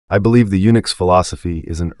I believe the Unix philosophy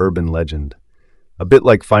is an urban legend, a bit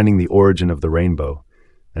like finding the origin of the rainbow,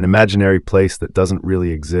 an imaginary place that doesn't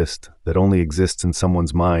really exist, that only exists in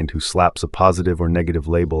someone's mind who slaps a positive or negative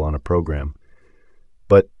label on a program.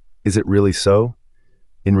 But is it really so?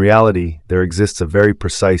 In reality, there exists a very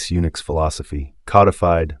precise Unix philosophy,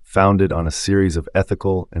 codified, founded on a series of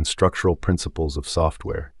ethical and structural principles of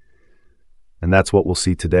software. And that's what we'll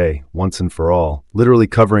see today, once and for all, literally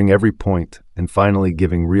covering every point and finally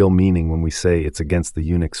giving real meaning when we say it's against the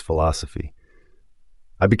Unix philosophy.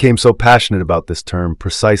 I became so passionate about this term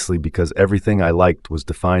precisely because everything I liked was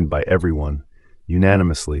defined by everyone,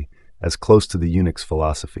 unanimously, as close to the Unix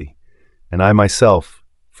philosophy. And I myself,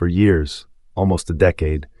 for years, almost a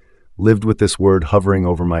decade, lived with this word hovering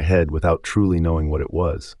over my head without truly knowing what it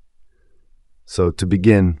was. So, to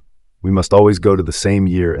begin, we must always go to the same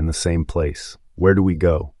year and the same place. Where do we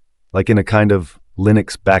go? Like in a kind of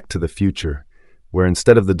Linux Back to the Future, where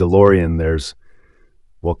instead of the DeLorean there's,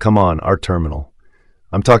 well, come on, our terminal.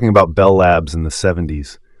 I'm talking about Bell Labs in the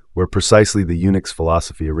 70s, where precisely the Unix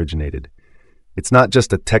philosophy originated. It's not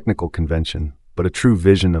just a technical convention, but a true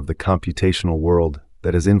vision of the computational world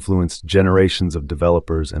that has influenced generations of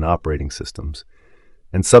developers and operating systems,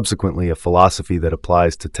 and subsequently a philosophy that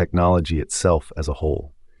applies to technology itself as a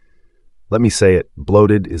whole. Let me say it,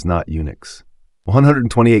 bloated is not Unix.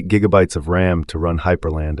 128 gigabytes of RAM to run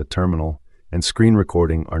Hyperland, a terminal, and screen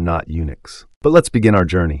recording are not Unix. But let's begin our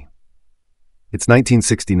journey. It's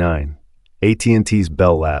 1969. AT&T's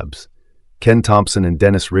Bell Labs. Ken Thompson and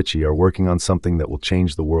Dennis Ritchie are working on something that will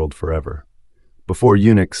change the world forever. Before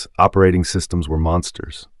Unix, operating systems were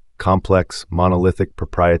monsters. Complex, monolithic,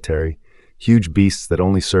 proprietary, huge beasts that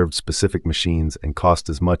only served specific machines and cost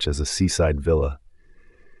as much as a seaside villa.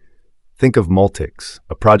 Think of Multics,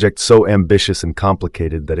 a project so ambitious and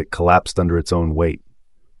complicated that it collapsed under its own weight.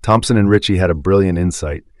 Thompson and Ritchie had a brilliant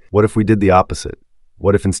insight. What if we did the opposite?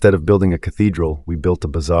 What if instead of building a cathedral, we built a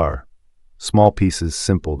bazaar? Small pieces,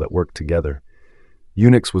 simple, that worked together.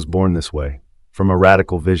 Unix was born this way, from a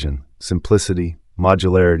radical vision, simplicity,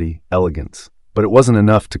 modularity, elegance. But it wasn't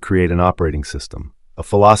enough to create an operating system. A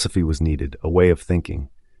philosophy was needed, a way of thinking.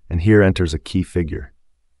 And here enters a key figure,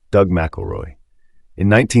 Doug McElroy. In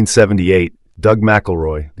 1978, Doug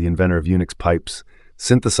McElroy, the inventor of Unix pipes,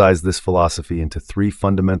 synthesized this philosophy into three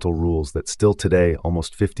fundamental rules that still today,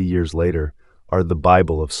 almost 50 years later, are the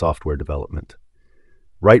Bible of software development.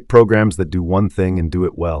 Write programs that do one thing and do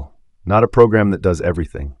it well. Not a program that does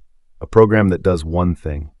everything. A program that does one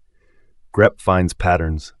thing. grep finds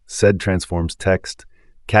patterns, sed transforms text,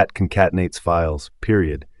 cat concatenates files,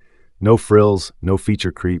 period. No frills, no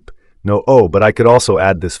feature creep, no, oh, but I could also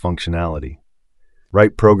add this functionality.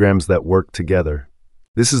 Write programs that work together.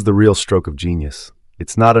 This is the real stroke of genius.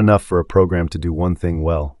 It's not enough for a program to do one thing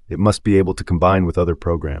well. It must be able to combine with other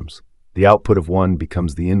programs. The output of one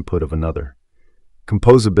becomes the input of another.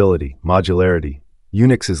 Composability, modularity.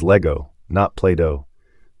 Unix is Lego, not Play-Doh.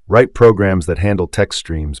 Write programs that handle text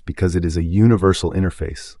streams because it is a universal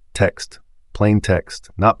interface. Text, plain text,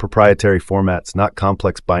 not proprietary formats, not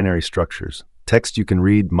complex binary structures. Text you can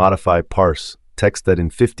read, modify, parse. Text that in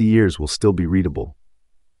 50 years will still be readable.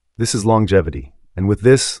 This is longevity. And with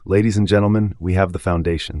this, ladies and gentlemen, we have the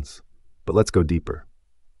foundations. But let's go deeper.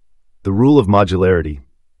 The rule of modularity.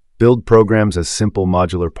 Build programs as simple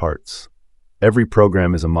modular parts. Every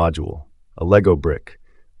program is a module, a Lego brick.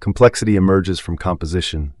 Complexity emerges from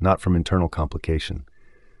composition, not from internal complication.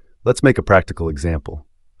 Let's make a practical example.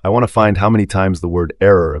 I want to find how many times the word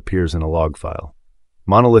error appears in a log file.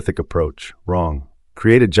 Monolithic approach, wrong.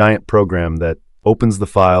 Create a giant program that opens the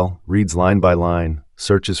file, reads line by line,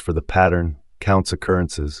 searches for the pattern, counts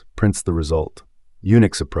occurrences, prints the result.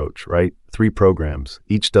 Unix approach, right? 3 programs.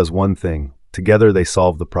 Each does one thing. Together they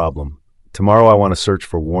solve the problem. Tomorrow I want to search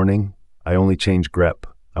for warning. I only change grep.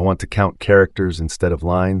 I want to count characters instead of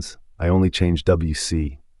lines. I only change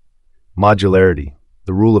WC. Modularity.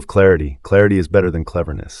 The rule of clarity. Clarity is better than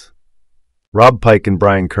cleverness. Rob Pike and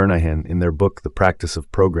Brian Kernighan, in their book The Practice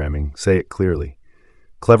of Programming, say it clearly.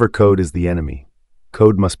 Clever code is the enemy.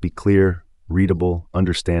 Code must be clear, readable,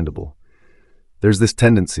 understandable. There's this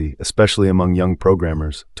tendency, especially among young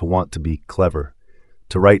programmers, to want to be clever,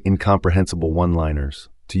 to write incomprehensible one-liners,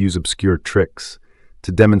 to use obscure tricks,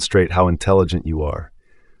 to demonstrate how intelligent you are.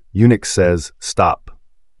 Unix says, stop.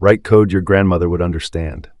 Write code your grandmother would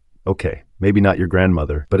understand. Okay, maybe not your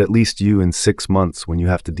grandmother, but at least you in 6 months when you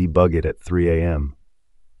have to debug it at 3 a.m.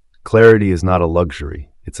 Clarity is not a luxury,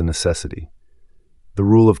 it's a necessity. The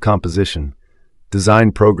rule of composition.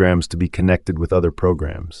 Design programs to be connected with other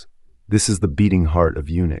programs. This is the beating heart of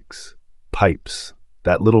Unix. Pipes.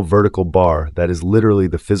 That little vertical bar, that is literally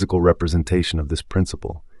the physical representation of this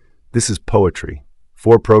principle. This is poetry.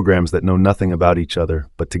 Four programs that know nothing about each other,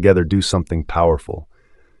 but together do something powerful.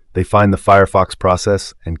 They find the Firefox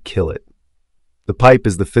process and kill it. The pipe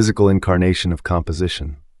is the physical incarnation of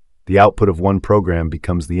composition. The output of one program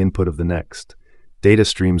becomes the input of the next. Data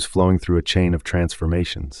streams flowing through a chain of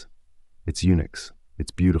transformations. It's Unix.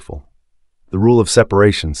 It's beautiful. The rule of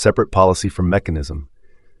separation, separate policy from mechanism.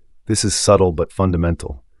 This is subtle but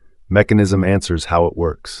fundamental. Mechanism answers how it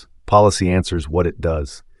works. Policy answers what it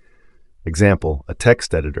does. Example, a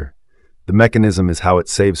text editor. The mechanism is how it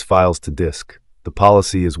saves files to disk. The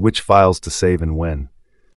policy is which files to save and when.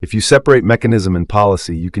 If you separate mechanism and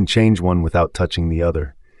policy, you can change one without touching the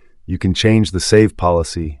other. You can change the save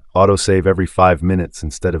policy, autosave every 5 minutes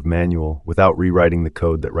instead of manual, without rewriting the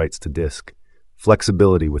code that writes to disk.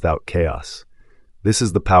 Flexibility without chaos. This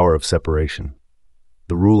is the power of separation.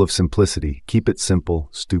 The rule of simplicity, keep it simple,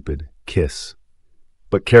 stupid, kiss.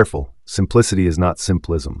 But careful, simplicity is not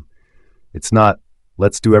simplism. It's not,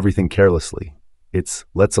 let's do everything carelessly. It's,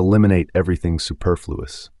 let's eliminate everything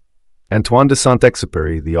superfluous. Antoine de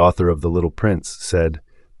Saint-Exupéry, the author of The Little Prince, said,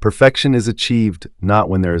 "Perfection is achieved not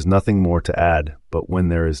when there is nothing more to add, but when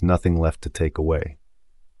there is nothing left to take away."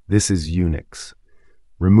 This is Unix.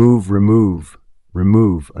 Remove, remove,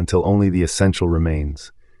 remove until only the essential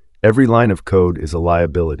remains. Every line of code is a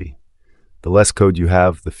liability. The less code you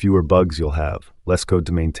have, the fewer bugs you'll have, less code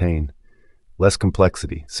to maintain, less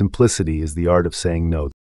complexity. Simplicity is the art of saying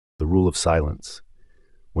no, the rule of silence.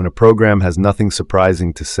 When a program has nothing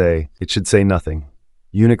surprising to say, it should say nothing.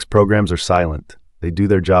 Unix programs are silent. They do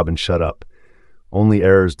their job and shut up. Only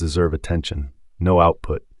errors deserve attention. No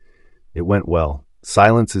output. It went well.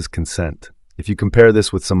 Silence is consent. If you compare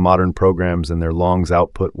this with some modern programs and their long's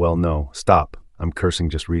output, well, no, stop. I'm cursing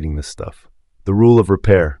just reading this stuff. The rule of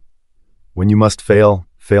repair. When you must fail,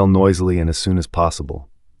 fail noisily and as soon as possible.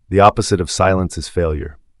 The opposite of silence is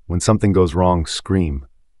failure. When something goes wrong, scream.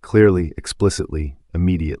 Clearly, explicitly,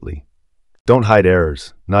 immediately. Don't hide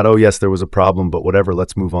errors. Not, oh yes, there was a problem, but whatever,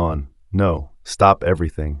 let's move on. No, stop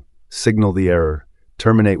everything. Signal the error.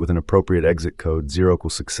 Terminate with an appropriate exit code. 0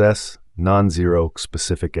 equals success, non-zero,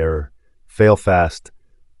 specific error. Fail fast,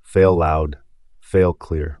 fail loud, fail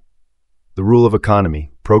clear. The rule of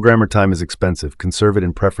economy. Programmer time is expensive. Conserve it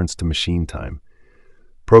in preference to machine time.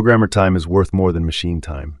 Programmer time is worth more than machine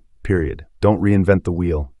time. Period. Don't reinvent the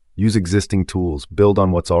wheel. Use existing tools. Build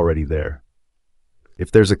on what's already there.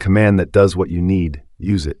 If there's a command that does what you need,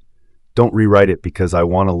 use it. Don't rewrite it because I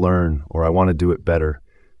want to learn or I want to do it better.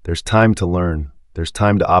 There's time to learn. There's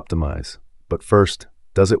time to optimize. But first,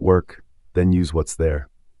 does it work? Then use what's there.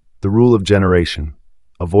 The rule of generation.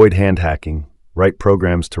 Avoid hand hacking. Write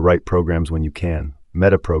programs to write programs when you can.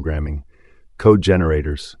 Metaprogramming. Code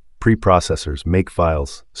generators. Preprocessors.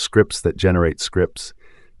 Makefiles. Scripts that generate scripts.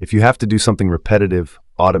 If you have to do something repetitive,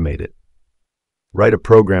 automate it. Write a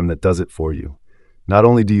program that does it for you. Not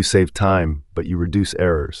only do you save time, but you reduce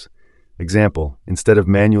errors. Example, instead of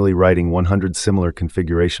manually writing 100 similar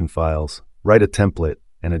configuration files, write a template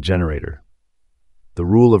and a generator. The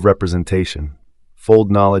rule of representation.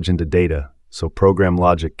 Fold knowledge into data, so program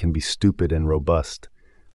logic can be stupid and robust.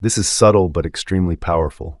 This is subtle but extremely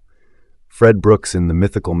powerful. Fred Brooks in The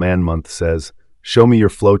Mythical Man Month says, "Show me your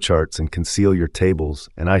flowcharts and conceal your tables,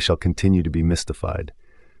 and I shall continue to be mystified.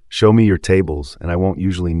 Show me your tables, and I won't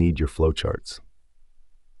usually need your flowcharts."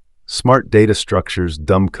 Smart data structures,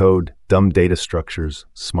 dumb code, dumb data structures,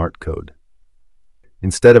 smart code.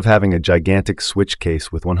 Instead of having a gigantic switch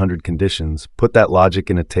case with 100 conditions, put that logic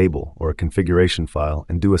in a table or a configuration file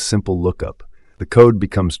and do a simple lookup. The code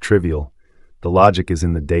becomes trivial. The logic is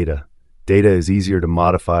in the data. Data is easier to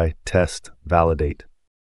modify, test, validate.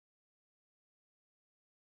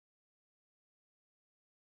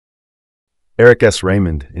 Eric S.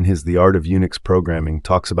 Raymond, in his The Art of Unix Programming,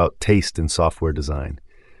 talks about taste in software design.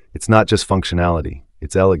 It's not just functionality,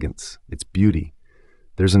 it's elegance, it's beauty.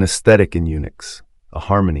 There's an aesthetic in Unix, a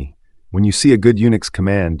harmony. When you see a good Unix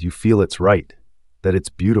command, you feel it's right, that it's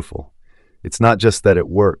beautiful. It's not just that it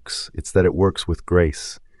works, it's that it works with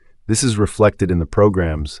grace. This is reflected in the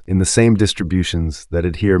programs, in the same distributions that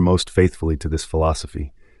adhere most faithfully to this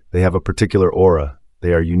philosophy. They have a particular aura.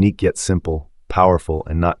 They are unique yet simple, powerful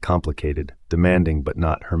and not complicated, demanding but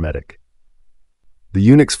not hermetic. The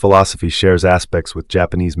Unix philosophy shares aspects with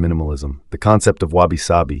Japanese minimalism, the concept of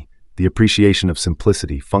wabi-sabi, the appreciation of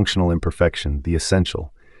simplicity, functional imperfection, the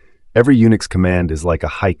essential. Every Unix command is like a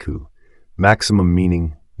haiku, maximum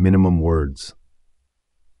meaning, minimum words.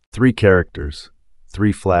 3 characters,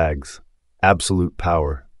 3 flags, absolute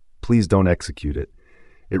power. Please don't execute it.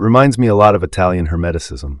 It reminds me a lot of Italian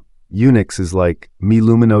Hermeticism. Unix is like mi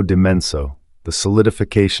lumino d'immenso, the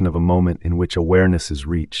solidification of a moment in which awareness is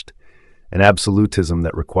reached. an absolutism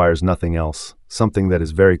that requires nothing else, something that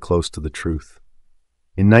is very close to the truth.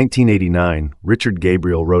 In 1989, Richard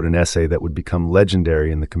Gabriel wrote an essay that would become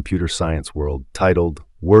legendary in the computer science world, titled,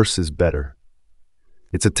 "Worse is Better."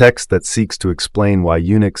 It's a text that seeks to explain why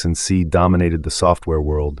Unix and C dominated the software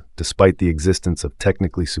world, despite the existence of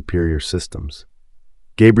technically superior systems.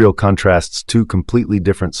 Gabriel contrasts two completely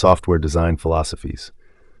different software design philosophies.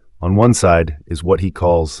 On one side is what he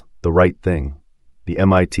calls the right thing, the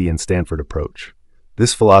MIT and Stanford approach.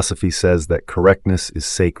 This philosophy says that correctness is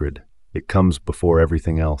sacred. It comes before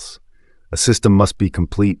everything else. A system must be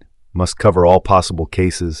complete, must cover all possible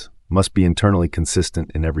cases, must be internally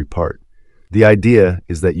consistent in every part. The idea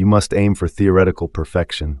is that you must aim for theoretical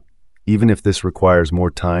perfection, even if this requires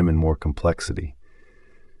more time and more complexity.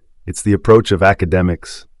 It's the approach of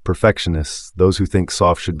academics, perfectionists, those who think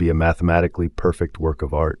soft should be a mathematically perfect work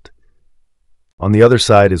of art. On the other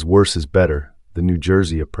side is worse is better, the New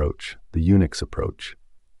Jersey approach, the Unix approach.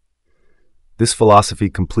 This philosophy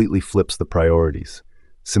completely flips the priorities.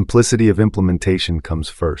 Simplicity of implementation comes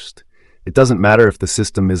first. It doesn't matter if the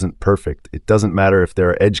system isn't perfect. It doesn't matter if there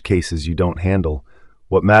are edge cases you don't handle.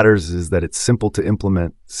 What matters is that it's simple to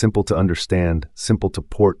implement, simple to understand, simple to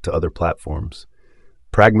port to other platforms.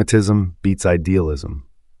 Pragmatism beats idealism.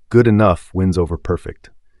 Good enough wins over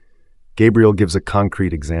perfect. Gabriel gives a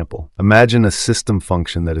concrete example. Imagine a system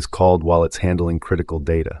function that is called while it's handling critical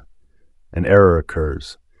data. An error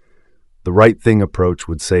occurs. The right thing approach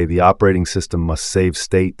would say the operating system must save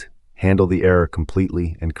state, handle the error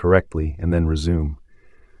completely and correctly, and then resume.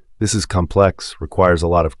 This is complex, requires a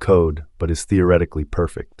lot of code, but is theoretically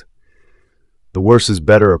perfect. The worse is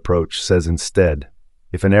better approach says instead,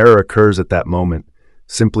 if an error occurs at that moment,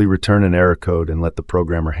 simply return an error code and let the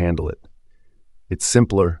programmer handle it. It's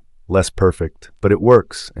simpler, less perfect, but it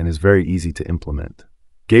works and is very easy to implement.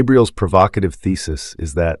 Gabriel's provocative thesis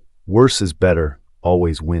is that worse is better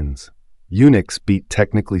always wins. Unix beat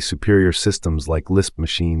technically superior systems like Lisp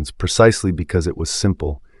machines precisely because it was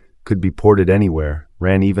simple, could be ported anywhere,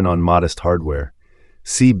 ran even on modest hardware.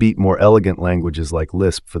 C beat more elegant languages like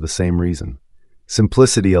Lisp for the same reason.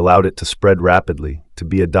 Simplicity allowed it to spread rapidly, to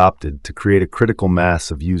be adopted, to create a critical mass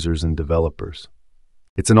of users and developers.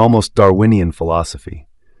 It's an almost Darwinian philosophy.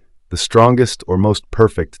 The strongest or most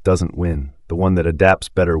perfect doesn't win. The one that adapts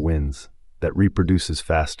better wins, that reproduces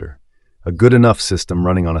faster. A good enough system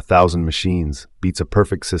running on 1,000 machines beats a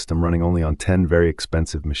perfect system running only on 10 very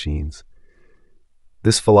expensive machines.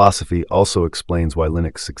 This philosophy also explains why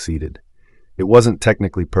Linux succeeded. It wasn't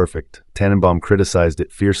technically perfect. Tannenbaum criticized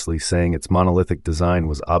it fiercely, saying its monolithic design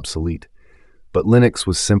was obsolete. But Linux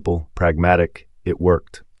was simple, pragmatic, it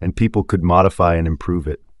worked, and people could modify and improve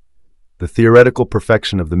it. The theoretical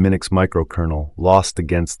perfection of the Unix microkernel lost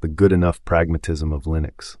against the good enough pragmatism of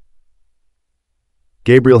Linux.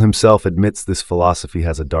 Gabriel himself admits this philosophy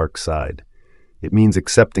has a dark side. It means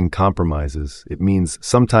accepting compromises. It means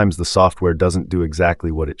sometimes the software doesn't do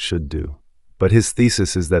exactly what it should do. But his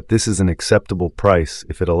thesis is that this is an acceptable price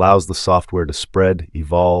if it allows the software to spread,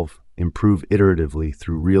 evolve, improve iteratively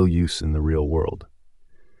through real use in the real world.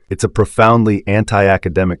 It's a profoundly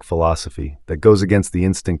anti-academic philosophy that goes against the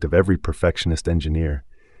instinct of every perfectionist engineer.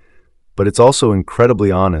 But it's also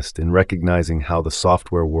incredibly honest in recognizing how the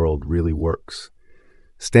software world really works.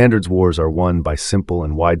 Standards wars are won by simple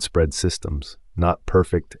and widespread systems, not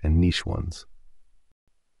perfect and niche ones.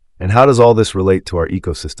 And how does all this relate to our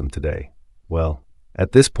ecosystem today? Well,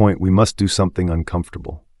 at this point we must do something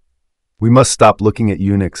uncomfortable. We must stop looking at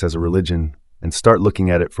Unix as a religion and start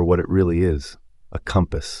looking at it for what it really is, a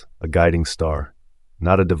compass, a guiding star,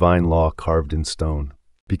 not a divine law carved in stone.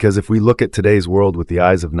 Because if we look at today's world with the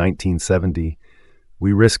eyes of 1970,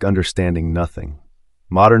 we risk understanding nothing.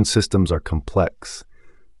 Modern systems are complex,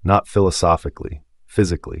 not philosophically,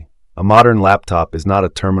 physically. A modern laptop is not a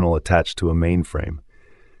terminal attached to a mainframe.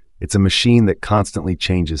 It's a machine that constantly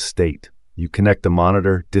changes state. You connect a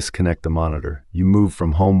monitor, disconnect a monitor. You move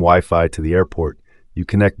from home Wi-Fi to the airport. You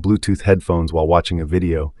connect Bluetooth headphones while watching a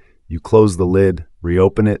video. You close the lid,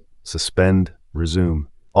 reopen it, suspend, resume.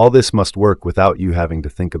 All this must work without you having to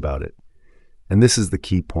think about it. And this is the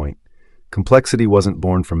key point. Complexity wasn't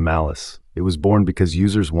born from malice. It was born because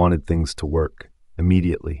users wanted things to work.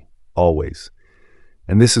 Immediately, always.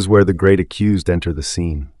 And this is where the great accused enter the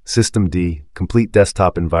scene. Systemd, complete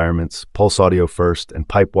desktop environments, Pulse Audio first and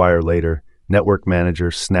Pipewire later, Network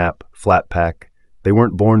Manager, Snap, Flatpak. They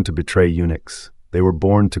weren't born to betray Unix. They were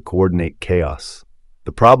born to coordinate chaos.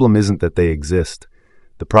 The problem isn't that they exist.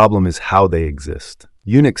 The problem is how they exist.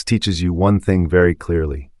 Unix teaches you one thing very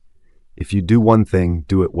clearly. If you do one thing,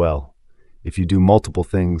 do it well. If you do multiple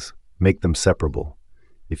things, make them separable.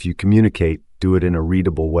 If you communicate, do it in a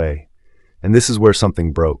readable way. And this is where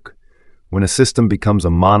something broke. When a system becomes a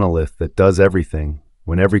monolith that does everything,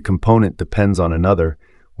 when every component depends on another,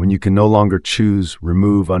 when you can no longer choose,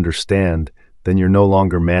 remove, understand, then you're no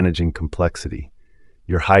longer managing complexity.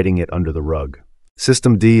 You're hiding it under the rug.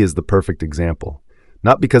 System D is the perfect example.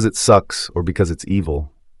 Not because it sucks or because it's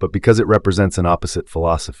evil, but because it represents an opposite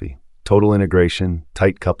philosophy. Total integration,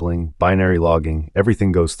 tight coupling, binary logging,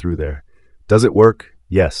 everything goes through there. Does it work?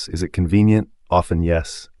 Yes. Is it convenient? Often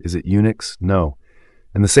yes. Is it Unix? No.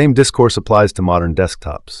 And the same discourse applies to modern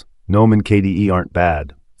desktops. GNOME and KDE aren't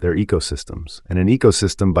bad. They're ecosystems. And an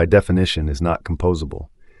ecosystem, by definition, is not composable.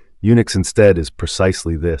 Unix instead is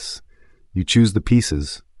precisely this. You choose the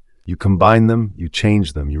pieces, you combine them, you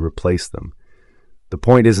change them, you replace them. The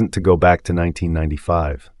point isn't to go back to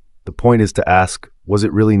 1995. The point is to ask, was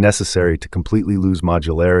it really necessary to completely lose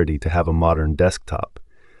modularity to have a modern desktop?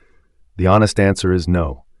 The honest answer is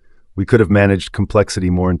no. We could have managed complexity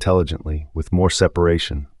more intelligently, with more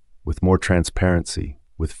separation, with more transparency,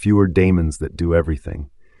 with fewer daemons that do everything.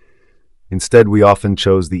 Instead, we often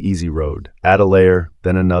chose the easy road. Add a layer,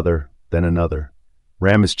 then another, then another.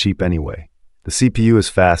 RAM is cheap anyway. The CPU is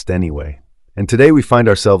fast anyway. And today we find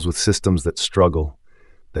ourselves with systems that struggle,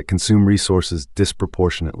 that consume resources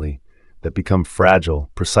disproportionately, that become fragile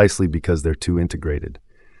precisely because they're too integrated.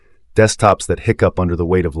 Desktops that hiccup under the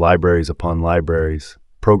weight of libraries upon libraries,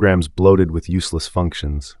 programs bloated with useless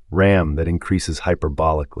functions, RAM that increases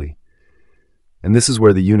hyperbolically. And this is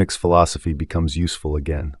where the Unix philosophy becomes useful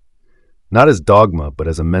again. Not as dogma, but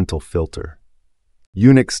as a mental filter.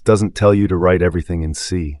 Unix doesn't tell you to write everything in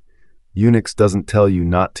C. Unix doesn't tell you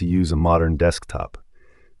not to use a modern desktop.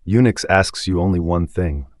 Unix asks you only one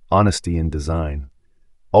thing: honesty in design.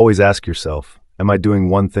 Always ask yourself, am I doing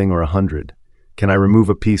one thing or 100? Can I remove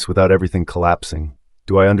a piece without everything collapsing?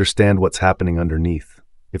 Do I understand what's happening underneath?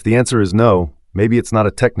 If the answer is no, maybe it's not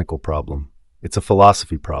a technical problem. It's a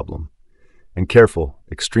philosophy problem. And careful,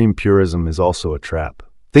 extreme purism is also a trap.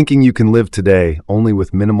 Thinking you can live today only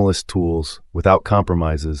with minimalist tools, without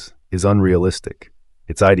compromises, is unrealistic.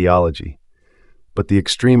 It's ideology. But the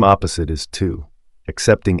extreme opposite is too,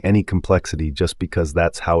 accepting any complexity just because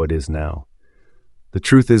that's how it is now. The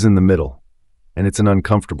truth is in the middle, and it's an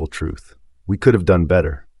uncomfortable truth. We could have done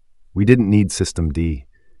better. We didn't need System D.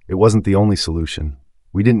 It wasn't the only solution.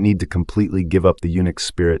 We didn't need to completely give up the Unix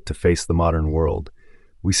spirit to face the modern world.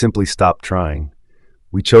 We simply stopped trying.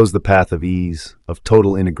 We chose the path of ease, of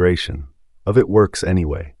total integration, of it works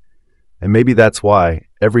anyway. And maybe that's why,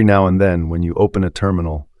 every now and then, when you open a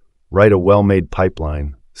terminal, write a well-made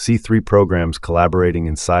pipeline, see 3 programs collaborating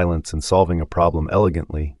in silence and solving a problem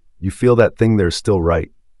elegantly, you feel that thing there's still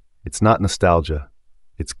right. It's not nostalgia.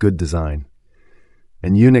 It's good design.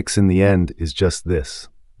 And Unix, in the end, is just this.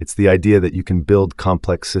 It's the idea that you can build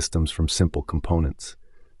complex systems from simple components.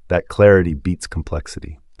 That clarity beats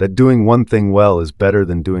complexity. That doing one thing well is better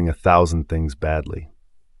than doing 1,000 things badly.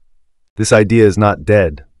 This idea is not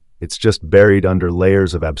dead. It's just buried under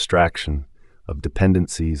layers of abstraction, of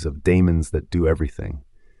dependencies, of daemons that do everything.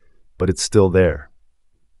 But it's still there.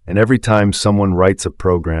 And every time someone writes a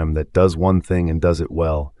program that does one thing and does it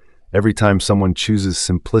well, every time someone chooses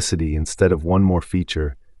simplicity instead of one more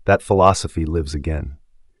feature, that philosophy lives again.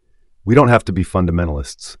 We don't have to be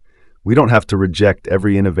fundamentalists. We don't have to reject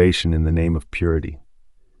every innovation in the name of purity.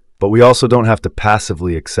 But we also don't have to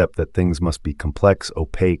passively accept that things must be complex,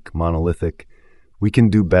 opaque, monolithic. We can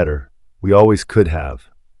do better. We always could have.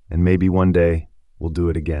 And maybe one day, we'll do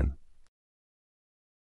it again.